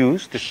can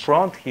use this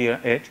front here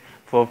edge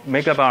for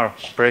megabar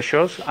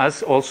pressures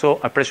as also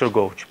a pressure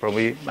gauge.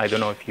 Probably, I don't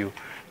know if you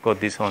got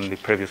this on the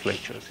previous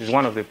lectures. It's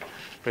one of the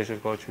pressure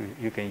gauges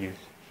you can use.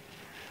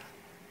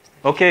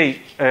 Okay,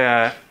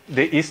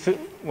 this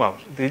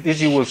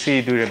you will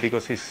see during,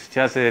 because it's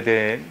just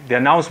the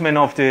announcement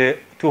of the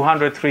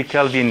 203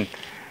 Kelvin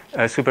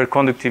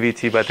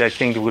superconductivity, but I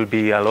think there will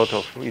be a lot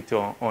of it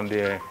on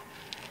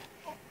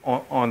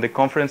the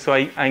conference. So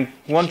I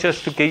want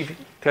just to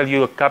tell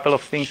you a couple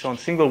of things on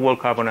single wall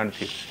carbon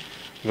nanotubes,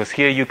 because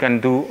here you can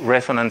do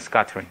resonance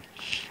scattering.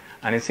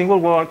 And in single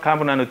wall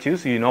carbon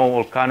nanotubes, you know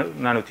all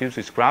nanotubes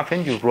is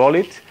graphene. You roll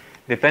it.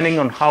 Depending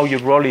on how you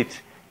roll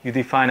it, you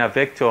define a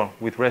vector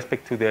with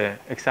respect to the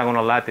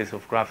hexagonal lattice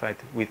of graphite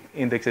with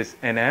indexes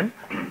nm,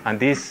 and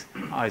this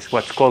is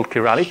what's called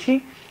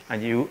chirality.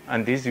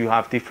 And this you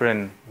have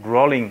different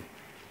rolling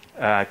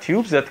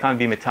tubes that can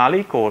be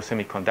metallic or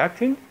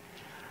semiconducting.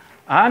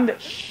 And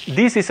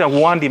this is a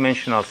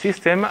one-dimensional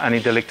system, and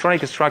in the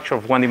electronic structure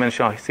of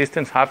one-dimensional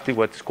systems have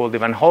what's called the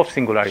Van Hoff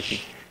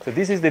singularity. So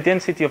this is the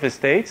density of the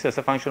states as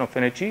a function of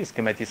energy,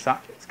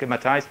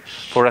 schematized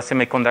for a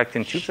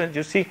semiconducting tube. And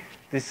you see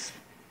these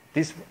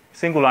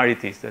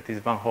singularities, that is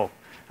Van Hoff.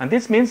 And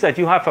this means that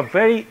you have a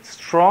very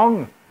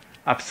strong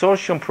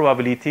absorption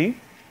probability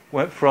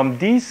from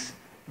this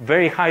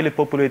very highly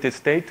populated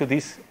state to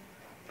this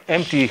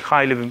empty,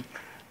 highly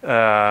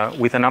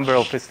with a number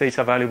of states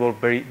available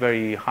very,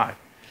 very high.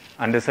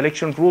 And the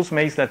selection rules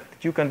makes that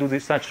you can do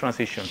such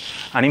transition.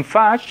 And in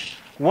fact,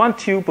 one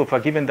tube of a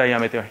given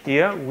diameter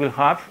here will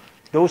have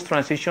those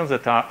transitions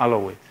that are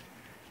allowed.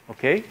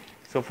 Okay?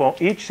 So for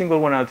each single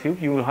one out tube,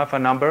 you will have a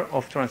number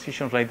of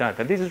transitions like that.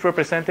 And this is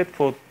represented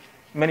for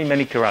many,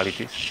 many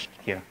chiralities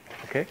here.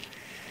 Okay?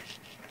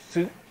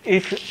 So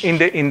if in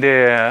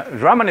the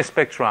Raman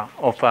spectra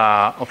of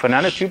a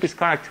nanotube is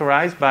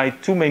characterized by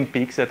two main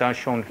peaks that are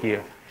shown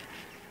here.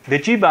 The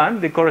G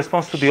band, that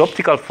corresponds to the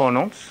optical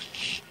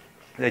phonons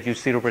that you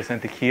see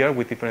represented here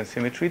with different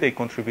symmetry. They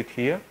contribute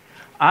here.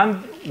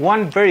 And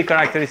one very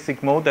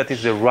characteristic mode that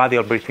is the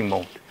radial breathing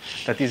mode.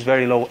 That is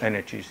very low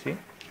energy, you see.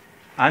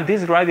 And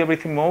this radial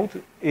breathing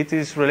mode, it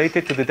is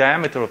related to the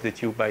diameter of the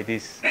tube by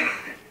this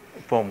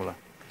formula.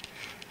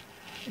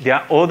 There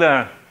are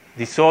other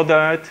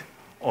disordered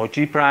or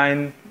G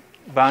prime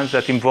bands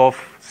that involve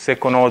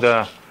second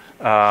order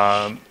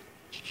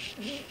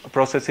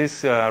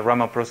processes,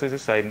 Raman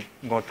processes. I'm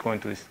not going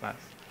to discuss.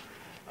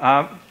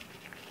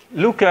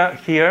 Look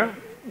here.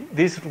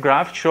 This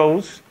graph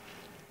shows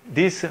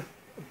these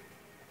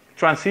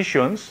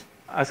transitions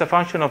as a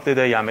function of the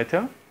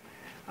diameter.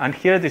 And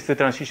here is the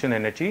transition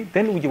energy.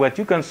 Then what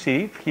you can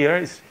see here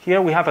is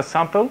here we have a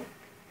sample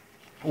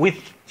with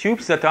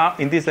tubes that are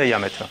in this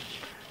diameter.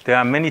 There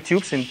are many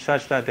tubes in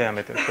such that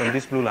diameter, so in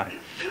this blue line.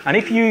 And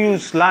if you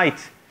use light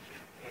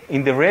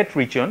in the red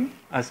region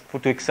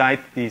to excite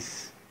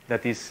this,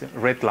 that is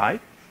red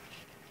light,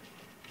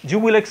 you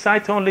will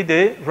excite only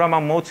the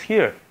Raman modes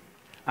here.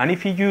 And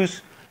if you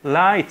use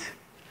light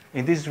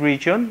in this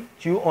region,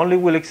 you only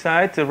will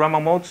excite the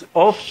Raman modes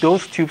of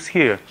those tubes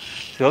here.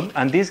 So,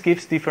 and this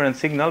gives different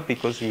signal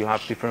because you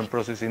have different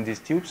processes in these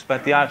tubes,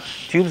 but they are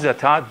tubes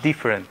that are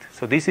different.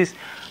 So this is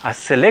a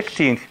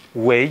selective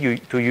way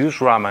to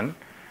use Raman,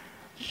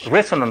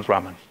 resonant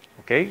Raman.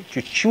 Okay,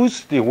 you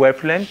choose the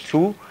wavelength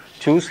to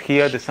choose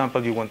here the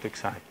sample you want to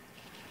excite.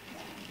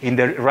 In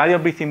the radial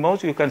breathing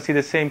modes, you can see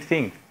the same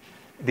thing.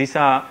 These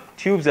are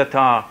tubes that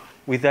are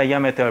with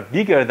diameter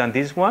bigger than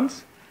these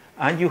ones,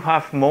 and you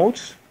have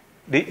modes.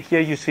 Here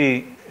you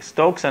see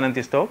Stokes and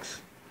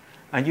anti-Stokes,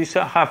 and you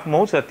have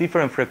modes at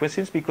different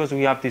frequencies because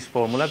we have this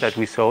formula that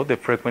we saw. The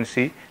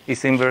frequency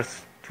is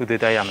inverse to the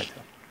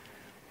diameter.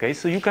 Okay,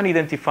 so you can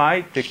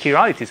identify the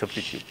chiralities of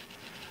the tube.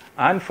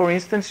 And for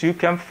instance, you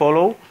can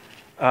follow,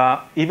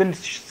 even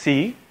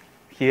see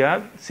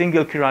here,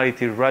 single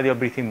chirality radial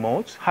breathing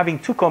modes, having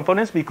two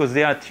components because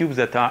they are tubes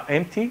that are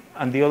empty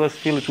and the others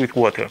filled with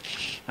water.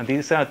 And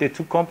these are the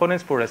two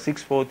components for a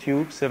 6-4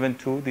 tube,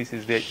 7-2. This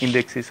is the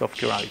indexes of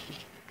chirality.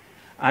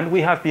 And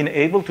we have been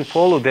able to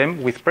follow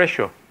them with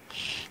pressure.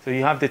 So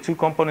you have the two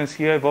components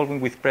here evolving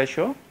with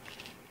pressure.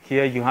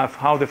 Here you have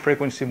how the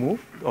frequency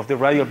moves of the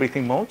radial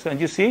breathing modes. And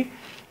you see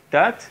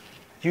that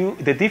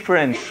the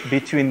difference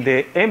between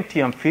the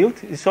empty and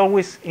filled is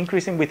always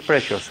increasing with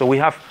pressure. So we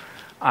have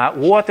a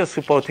water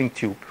supporting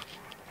tube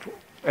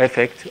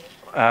effect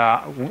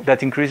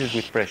that increases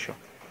with pressure.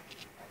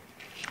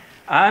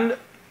 And,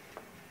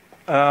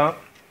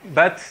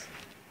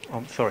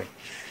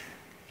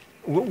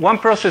 one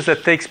process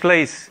that takes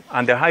place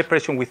under high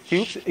pressure with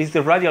tubes is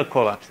the radial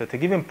collapse. At a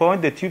given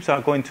point, the tubes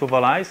are going to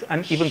ovalize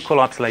and even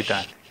collapse like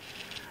that.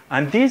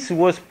 And this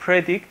was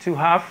predicted to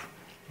have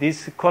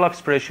this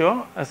collapse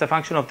pressure as a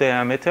function of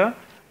diameter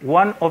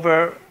 1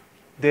 over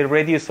the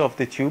radius of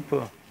the tube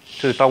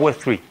to the power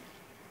 3.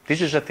 This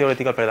is a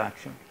theoretical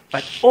prediction.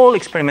 But all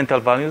experimental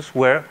values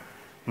were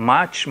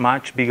much,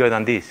 much bigger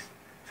than this.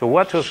 So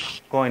what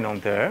was going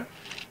on there?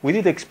 We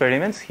did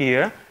experiments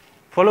here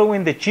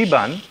following the G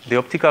band, the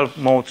optical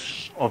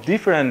modes of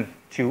different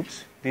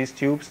tubes, these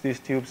tubes,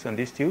 and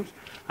these tubes,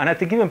 and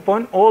at a given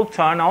point, all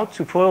turn out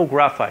to follow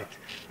graphite.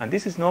 And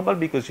this is normal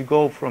because you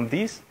go from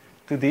this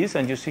to this,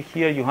 and you see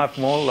here you have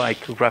more like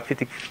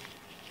graphitic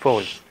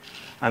foils.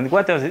 And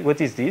what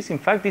is this? In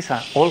fact, these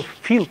are all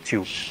filled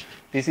tubes.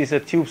 This is a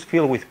tubes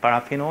filled with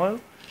paraffin oil.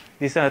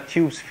 These are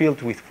tubes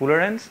filled with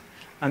fullerenes,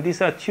 and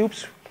these are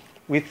tubes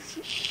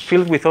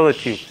filled with other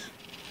tubes.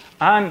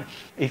 And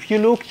if you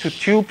look to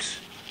tubes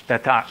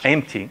that are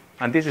empty,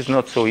 and this is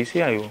not so easy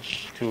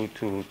to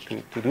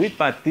do it,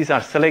 but these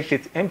are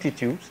selected empty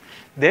tubes,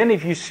 then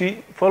if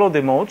you follow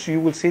the modes, you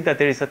will see that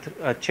there is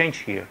a change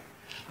here.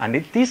 And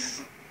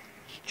this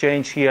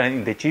change here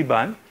in the G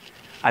band,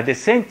 at the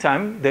same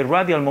time, the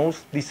radial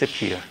modes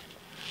disappear.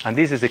 And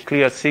this is a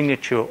clear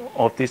signature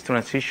of this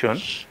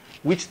transition,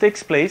 which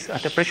takes place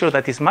at a pressure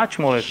that is much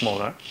more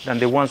smaller than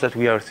the ones that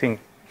we are seeing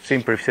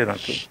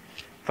precedently.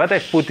 In fact, I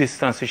put these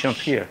transitions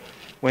here.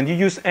 When you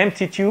use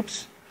empty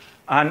tubes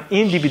and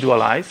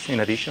individualize, in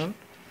addition,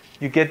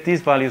 you get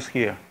these values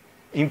here,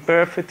 in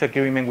perfect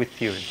agreement with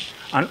theory.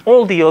 And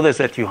all the others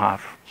that you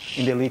have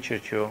in the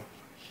literature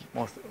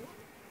most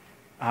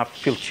have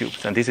filled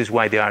tubes, and this is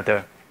why they are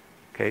there.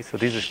 Okay, so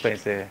this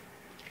explains the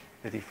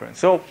difference.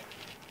 So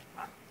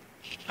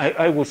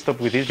I will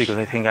stop with this because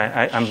I think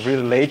I'm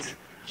really late.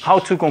 How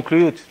to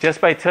conclude? Just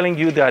by telling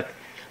you that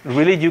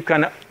really you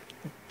can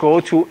go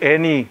to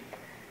any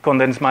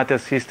condensed matter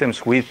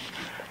systems with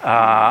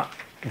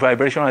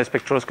vibrational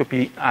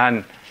spectroscopy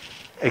and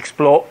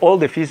explore all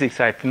the physics.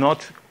 I've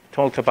not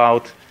talked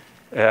about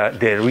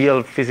the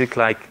real physics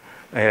like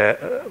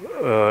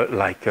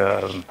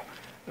electron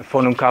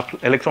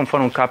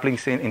phonon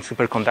couplings in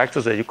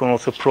superconductors that you can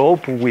also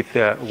probe with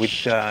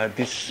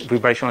this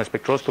vibrational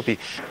spectroscopy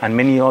and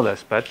many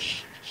others. But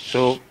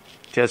so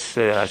just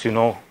as you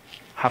know,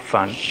 have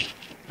fun,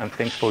 and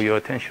thanks for your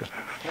attention.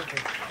 Thank you.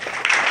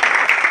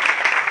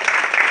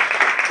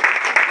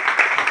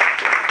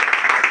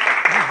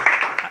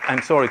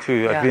 I'm sorry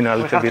to have been a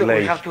little bit late.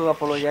 We have to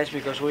apologize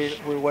because we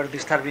were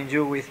disturbing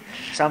you with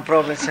some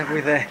problems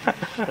with the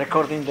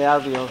recording the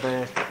audio of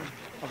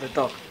the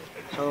talk.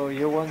 So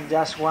you want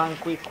just one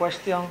quick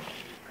question?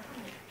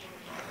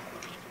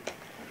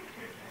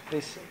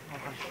 Please. I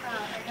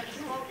have a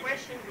small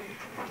question.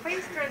 For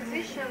phase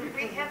transition,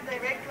 we have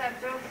directly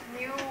observed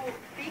new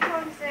peak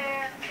on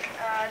the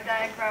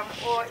diagram,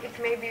 or it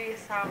may be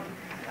some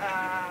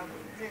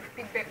the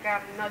peak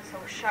become not so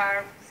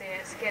sharp, the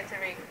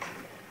scattering.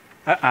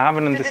 I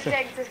haven't To understood.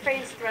 detect the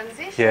phase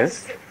transitions,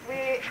 Yes.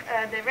 we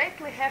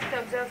directly have to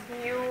observe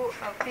new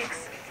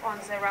peaks on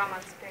the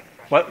Raman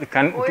spectrum. Well,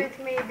 Or it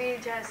may be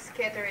just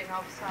scattering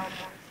of some.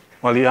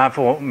 Well, you have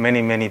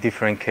many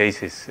different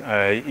cases.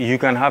 You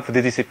can have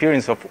the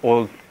disappearance of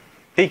all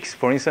peaks.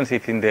 For instance,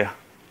 if in the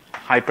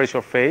high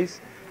pressure phase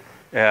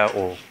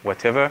or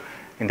whatever,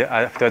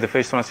 after the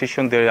phase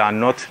transition, there are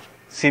not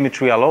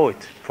symmetry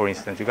allowed. For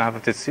instance, you can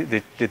have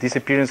the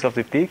disappearance of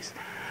the peaks.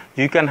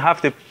 You can have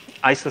the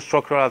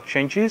isostructural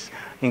changes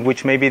in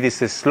which maybe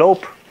this is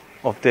slope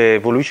of the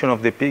evolution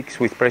of the peaks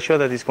with pressure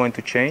that is going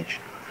to change.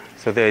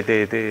 So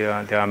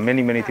there are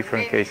many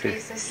different cases.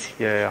 Cases.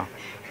 Yeah.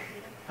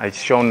 I've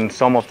shown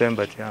some of them,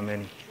 but there are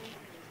many.